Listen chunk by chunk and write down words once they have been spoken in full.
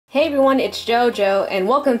Hey everyone, it's JoJo, and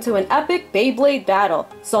welcome to an epic Beyblade battle.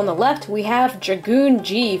 So on the left we have Dragoon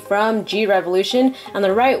G from G Revolution, on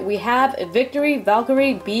the right we have Victory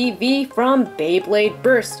Valkyrie BV from Beyblade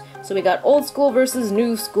Burst. So we got old school versus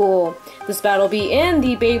new school. This battle will be in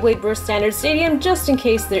the Beyblade Burst Standard Stadium just in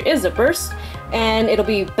case there is a burst, and it'll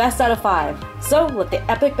be best out of 5. So let the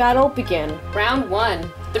epic battle begin. Round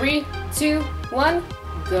 1. 3, 2, 1,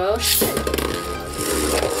 go shoot.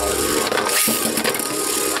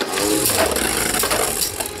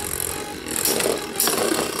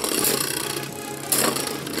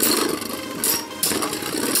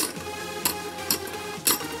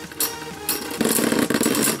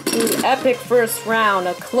 Epic first round,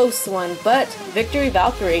 a close one, but Victory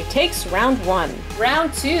Valkyrie takes round 1.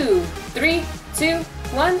 Round 2. 3, 2,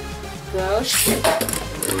 1, go shoot.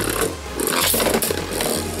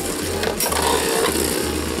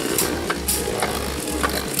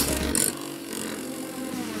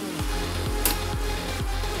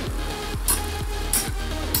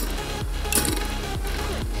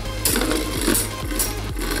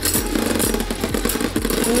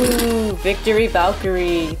 Victory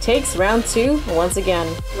Valkyrie takes round 2 once again.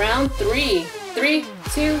 Round 3. 3,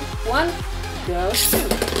 2, 1, go shoot.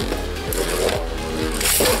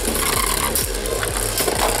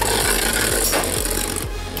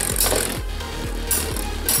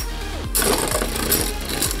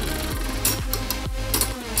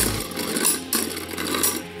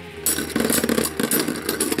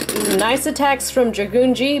 Nice attacks from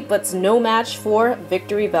Dragoon G, but's no match for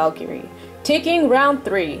Victory Valkyrie. Taking round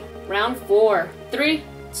 3. Round 4. 3,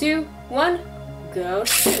 2, 1, go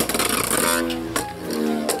shoot.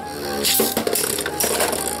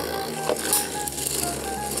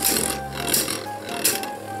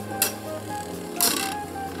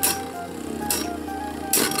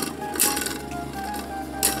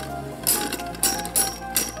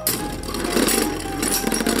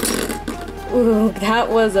 Ooh, that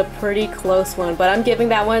was a pretty close one, but I'm giving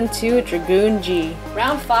that one to Dragoon G.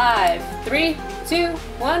 Round 5. 3, 2,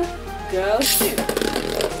 1, go shoot.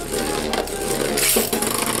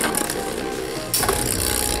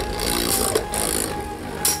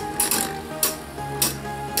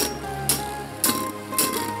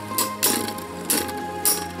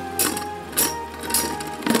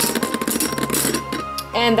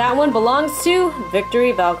 And that one belongs to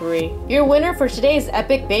Victory Valkyrie. Your winner for today's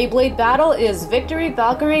epic Beyblade battle is Victory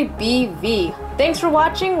Valkyrie BV. Thanks for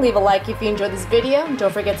watching, leave a like if you enjoyed this video,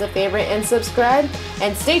 don't forget to favorite and subscribe,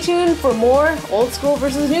 and stay tuned for more old school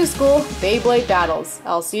versus new school Beyblade battles.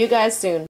 I'll see you guys soon.